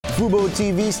Fubo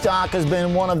TV stock has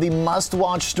been one of the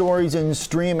must-watch stories in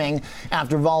streaming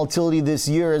after volatility this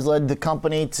year has led the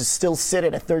company to still sit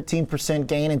at a 13%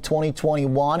 gain in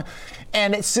 2021.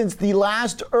 And since the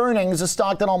last earnings, a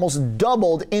stock that almost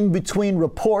doubled in between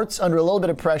reports under a little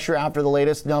bit of pressure after the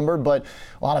latest number, but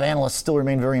a lot of analysts still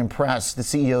remain very impressed. The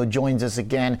CEO joins us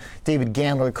again, David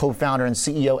Gandler, co-founder and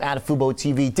CEO at Fubo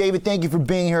TV. David, thank you for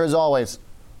being here as always.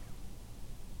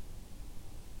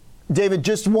 David,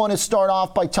 just want to start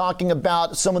off by talking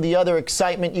about some of the other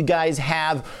excitement you guys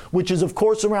have, which is, of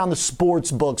course, around the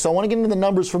sports book. So I want to get into the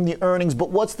numbers from the earnings, but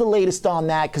what's the latest on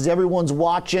that? Because everyone's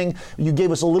watching. You gave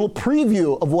us a little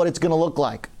preview of what it's going to look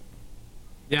like.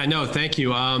 Yeah, no, thank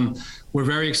you. We're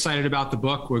very excited about the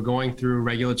book. We're going through a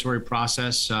regulatory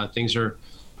process. Things are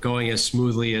going as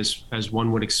smoothly as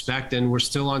one would expect, and we're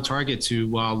still on target to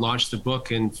launch the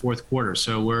book in fourth quarter.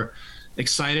 So we're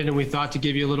excited, and we thought to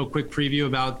give you a little quick preview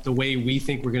about the way we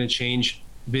think we're going to change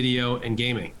video and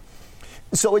gaming.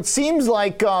 So it seems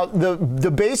like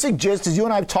the basic gist, as you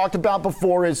and I have talked about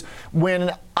before, is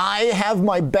when I have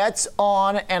my bets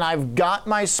on and I've got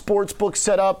my sports book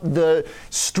set up, the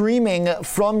streaming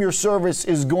from your service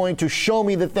is going to show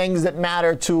me the things that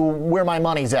matter to where my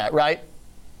money's at, right?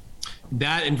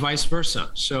 That and vice versa.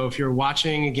 So if you're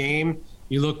watching a game,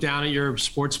 you look down at your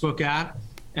sportsbook app,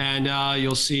 and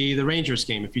you'll see the Rangers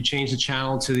game. If you change the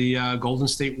channel to the Golden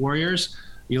State Warriors,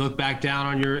 you look back down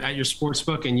on at your sports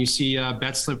book and you see a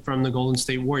bet slip from the Golden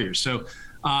State Warriors. So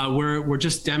we're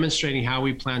just demonstrating how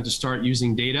we plan to start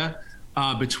using data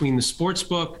between the sports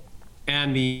book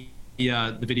and the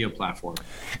video platform.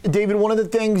 David, one of the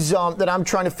things that I'm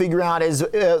trying to figure out is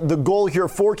the goal here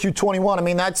for Q21. I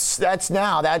mean, that's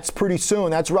now. That's pretty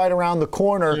soon. That's right around the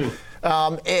corner.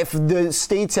 If the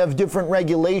states have different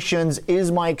regulations,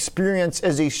 is my experience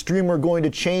as a streamer going to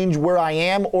change where I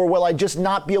am, or will I just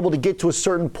not be able to get to a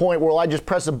certain point where I just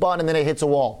press a button and then it hits a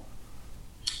wall?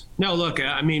 No, look,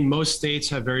 I mean, most states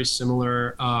have very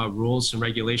similar rules and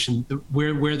regulation.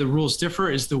 Where the rules differ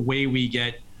is the way we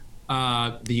get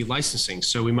the licensing.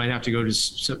 So we might have to go to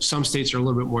some states are a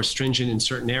little bit more stringent in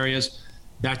certain areas.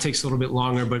 That takes a little bit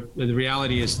longer, but the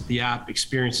reality is the app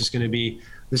experience is going to be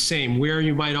the same. Where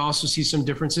you might also see some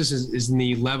differences is in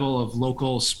the level of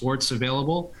local sports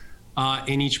available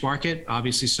in each market.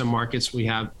 Obviously, some markets we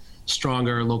have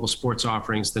stronger local sports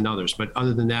offerings than others, but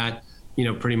other than that,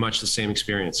 pretty much the same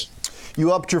experience.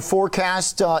 You upped your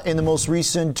forecast in the most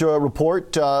recent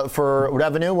report for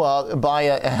revenue by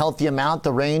a healthy amount,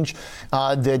 the range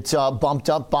that bumped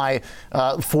up by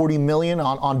 $40 million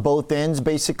on both ends,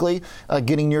 basically,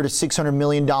 getting near to $600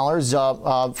 million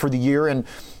for the year. And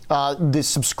the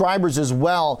subscribers as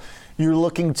well, you're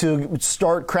looking to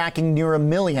start cracking near 1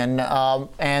 million.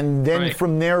 And then right.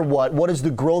 From there, what is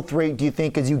the growth rate, do you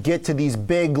think, as you get to these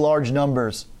big, large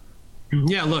numbers?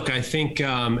 Yeah, look, I think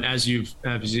as you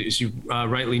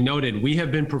rightly noted, we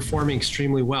have been performing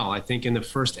extremely well. I think in the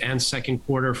first and second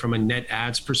quarter from a net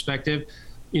ads perspective,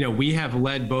 we have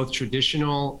led both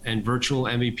traditional and virtual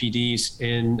MVPDs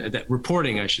in that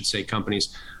reporting, I should say,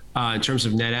 companies in terms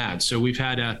of net ads. So we've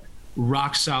had a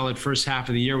rock solid first half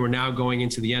of the year. We're now going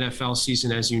into the NFL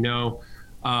season. As you know,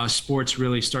 sports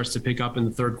really starts to pick up in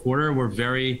the third quarter. We're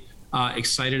very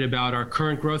excited about our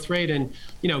current growth rate. And,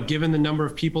 given the number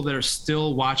of people that are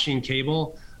still watching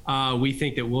cable, we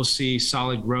think that we'll see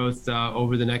solid growth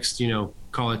over the next,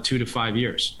 call it 2 to 5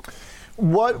 years.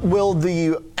 What will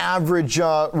the average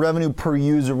revenue per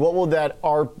user, what will that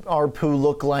ARPU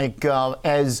look like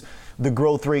as the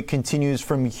growth rate continues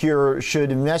from here?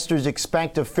 Should investors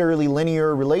expect a fairly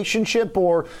linear relationship,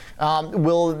 or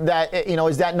will that,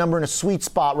 is that number in a sweet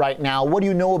spot right now? What do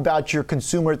you know about your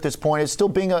consumer at this point? It's still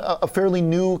being a fairly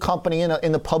new company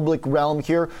in the public realm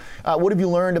here. What have you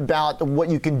learned about what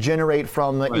you can generate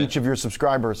from each of your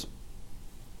subscribers?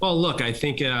 Well, look, I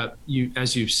think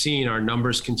as you've seen, our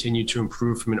numbers continue to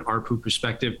improve from an ARPU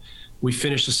perspective. We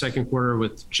finished the second quarter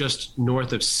with just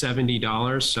north of $70,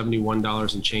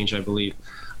 $71 and change, I believe.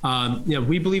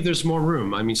 We believe there's more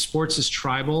room. I mean, sports is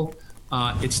tribal.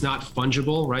 It's not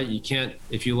fungible, right? You can't,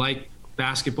 if you like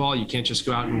basketball, you can't just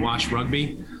go out and watch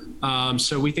rugby.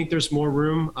 So we think there's more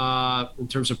room in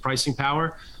terms of pricing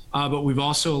power. But we've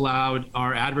also allowed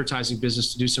our advertising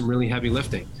business to do some really heavy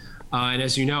lifting. And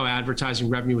as you know, advertising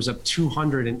revenue was up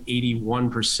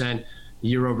 281%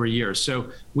 year over year.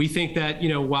 So we think that,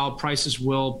 while prices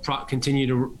will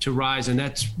continue to rise, and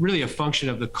that's really a function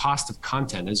of the cost of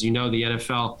content. As you know, the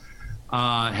NFL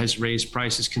has raised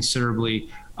prices considerably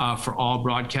for all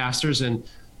broadcasters. And,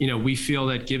 we feel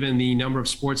that given the number of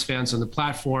sports fans on the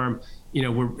platform,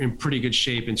 we're in pretty good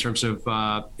shape in terms of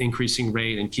increasing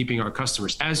rate and keeping our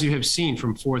customers, as you have seen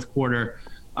from fourth quarter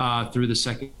through the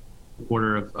second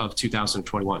quarter of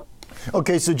 2021.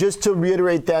 Okay, so just to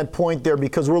reiterate that point there,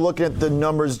 because we're looking at the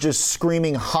numbers just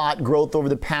screaming hot growth over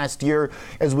the past year,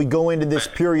 as we go into this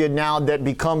period now that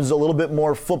becomes a little bit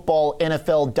more football,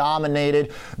 NFL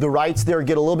dominated, the rights there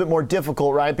get a little bit more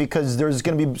difficult, right? Because there's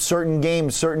going to be certain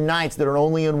games, certain nights that are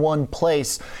only in one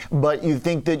place. But you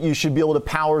think that you should be able to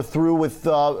power through with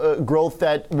growth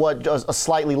at a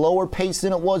slightly lower pace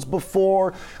than it was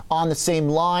before, on the same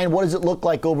line? What does it look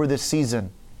like over this season?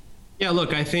 Yeah,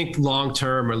 look, I think long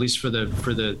term, or at least for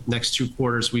the next 2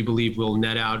 quarters, we believe we'll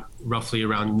net out roughly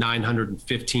around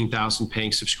 915,000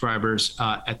 paying subscribers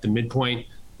at the midpoint.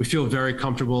 We feel very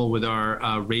comfortable with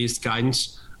our raised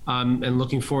guidance and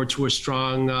looking forward to a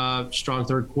strong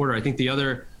third quarter. I think the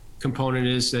other component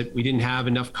is that we didn't have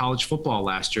enough college football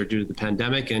last year due to the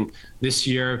pandemic, and this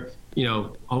year,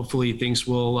 hopefully things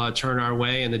will turn our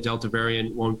way and the Delta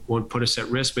variant won't put us at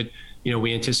risk. But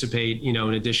we anticipate,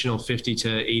 an additional 50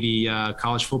 to 80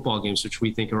 college football games, which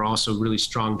we think are also really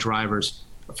strong drivers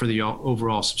for the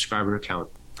overall subscriber count.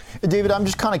 David, I'm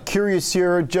just kind of curious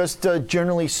here, just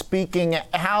generally speaking,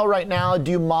 how right now do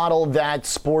you model that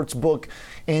sports book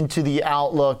into the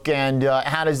outlook, and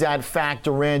how does that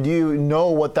factor in? Do you know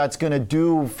what that's going to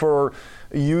do for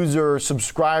user,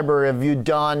 subscriber? Have you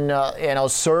done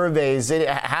surveys?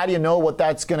 How do you know what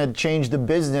that's going to change the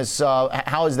business?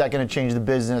 How is that going to change the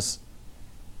business?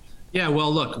 Yeah,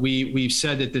 well, look, we've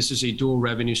said that this is a dual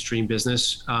revenue stream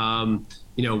business.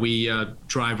 We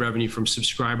drive revenue from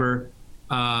subscriber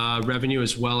revenue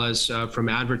as well as from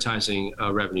advertising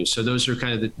revenue. So those are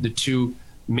kind of the two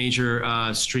major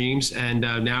streams. And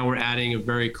now we're adding a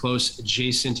very close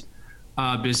adjacent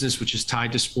business, which is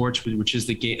tied to sports, which is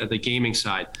the gaming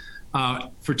side.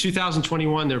 For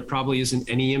 2021, there probably isn't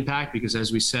any impact because,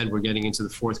 as we said, we're getting into the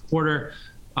fourth quarter.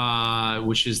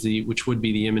 Which would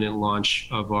be the imminent launch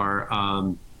of our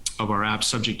app,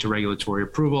 subject to regulatory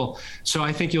approval. So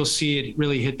I think you'll see it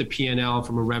really hit the P&L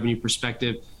from a revenue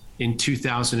perspective in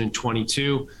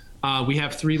 2022. We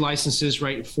have 4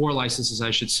 licenses,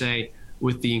 I should say,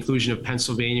 with the inclusion of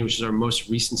Pennsylvania, which is our most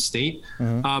recent state.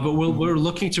 But we're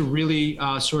looking to really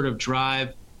sort of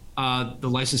drive the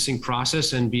licensing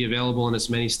process and be available in as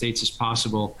many states as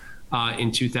possible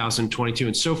in 2022.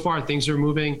 And so far, things are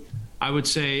moving, I would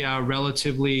say,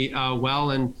 relatively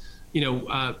well. And,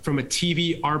 from a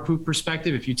TV ARPU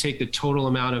perspective, if you take the total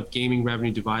amount of gaming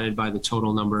revenue divided by the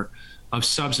total number of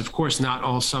subs, of course, not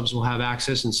all subs will have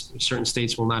access and certain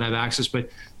states will not have access. But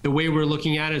the way we're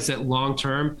looking at it is that long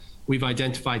term, we've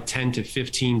identified $10 to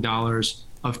 $15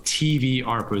 of TV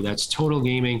ARPU. That's total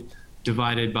gaming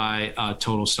divided by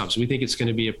total subs. We think it's going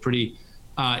to be a pretty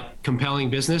compelling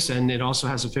business, and it also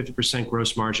has a 50%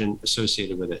 gross margin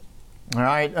associated with it. All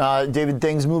right, David,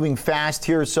 things moving fast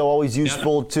here, so always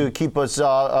useful to keep us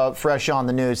fresh on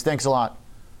the news. Thanks a lot.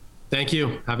 Thank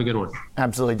you. Have a good one.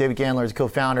 Absolutely. David Gandler is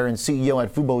co-founder and CEO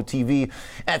at Fubo TV.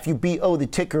 FUBO, the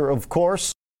ticker, of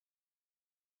course.